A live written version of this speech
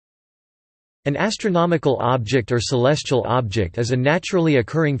An astronomical object or celestial object is a naturally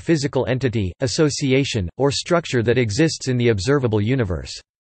occurring physical entity, association, or structure that exists in the observable universe.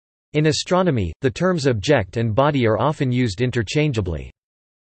 In astronomy, the terms object and body are often used interchangeably.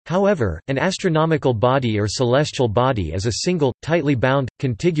 However, an astronomical body or celestial body is a single, tightly bound,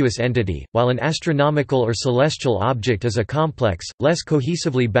 contiguous entity, while an astronomical or celestial object is a complex, less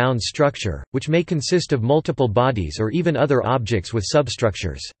cohesively bound structure, which may consist of multiple bodies or even other objects with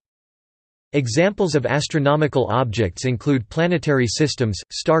substructures. Examples of astronomical objects include planetary systems,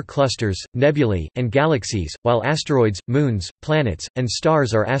 star clusters, nebulae, and galaxies, while asteroids, moons, planets, and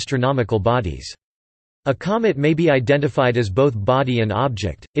stars are astronomical bodies. A comet may be identified as both body and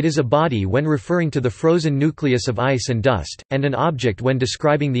object. It is a body when referring to the frozen nucleus of ice and dust, and an object when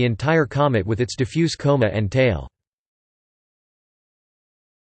describing the entire comet with its diffuse coma and tail.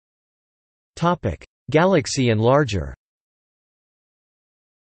 Topic: Galaxy and larger.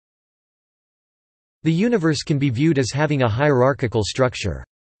 The universe can be viewed as having a hierarchical structure.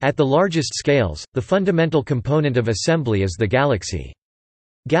 At the largest scales, the fundamental component of assembly is the galaxy.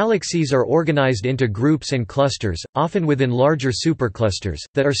 Galaxies are organized into groups and clusters, often within larger superclusters,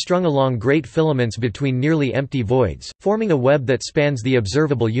 that are strung along great filaments between nearly empty voids, forming a web that spans the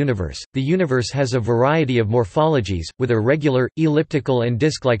observable universe. The universe has a variety of morphologies, with irregular, elliptical, and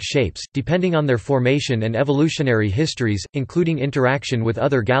disc-like shapes, depending on their formation and evolutionary histories, including interaction with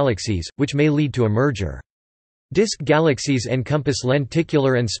other galaxies, which may lead to a merger. Disk galaxies encompass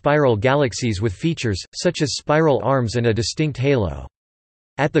lenticular and spiral galaxies with features, such as spiral arms and a distinct halo.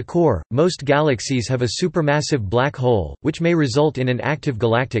 At the core, most galaxies have a supermassive black hole, which may result in an active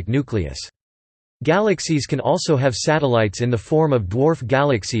galactic nucleus. Galaxies can also have satellites in the form of dwarf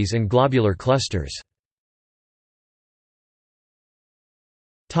galaxies and globular clusters.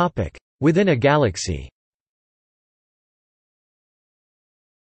 Within a galaxy.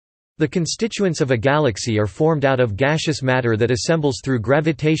 The constituents of a galaxy are formed out of gaseous matter that assembles through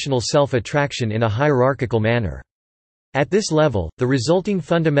gravitational self-attraction in a hierarchical manner. At this level, the resulting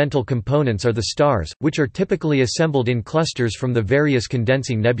fundamental components are the stars, which are typically assembled in clusters from the various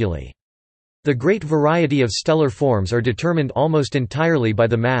condensing nebulae. The great variety of stellar forms are determined almost entirely by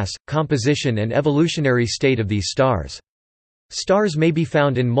the mass, composition and evolutionary state of these stars. Stars may be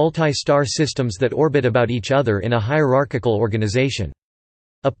found in multi-star systems that orbit about each other in a hierarchical organization.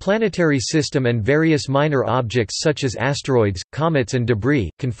 A planetary system and various minor objects such as asteroids, comets and debris,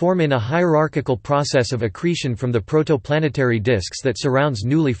 can form in a hierarchical process of accretion from the protoplanetary disks that surrounds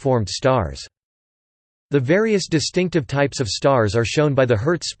newly formed stars. The various distinctive types of stars are shown by the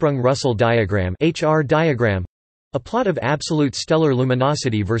Hertzsprung-Russell diagram (HR diagram), a plot of absolute stellar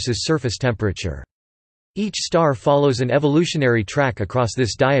luminosity versus surface temperature. Each star follows an evolutionary track across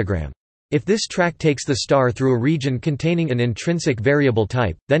this diagram. If this track takes the star through a region containing an intrinsic variable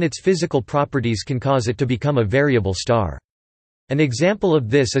type, then its physical properties can cause it to become a variable star. An example of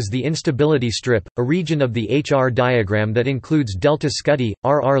this is the instability strip, a region of the HR diagram that includes delta Scuti,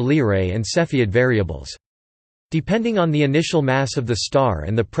 RR Lyrae and Cepheid variables. Depending on the initial mass of the star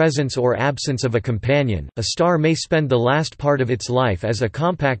and the presence or absence of a companion, a star may spend the last part of its life as a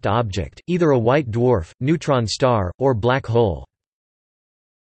compact object, either a white dwarf, neutron star, or black hole.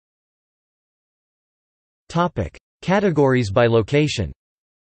 Categories by location.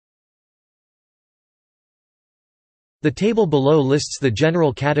 The table below lists the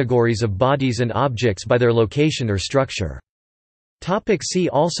general categories of bodies and objects by their location or structure. See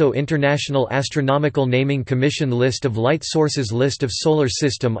also International Astronomical Naming Commission List of light sources, List of solar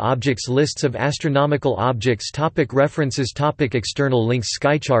system objects, Lists of astronomical objects. References. External links.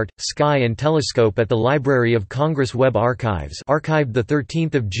 Skychart, Sky and Telescope at the Library of Congress. Web Archives, archived 13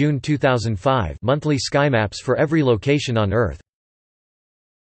 June 2005. Monthly sky maps for every location on Earth.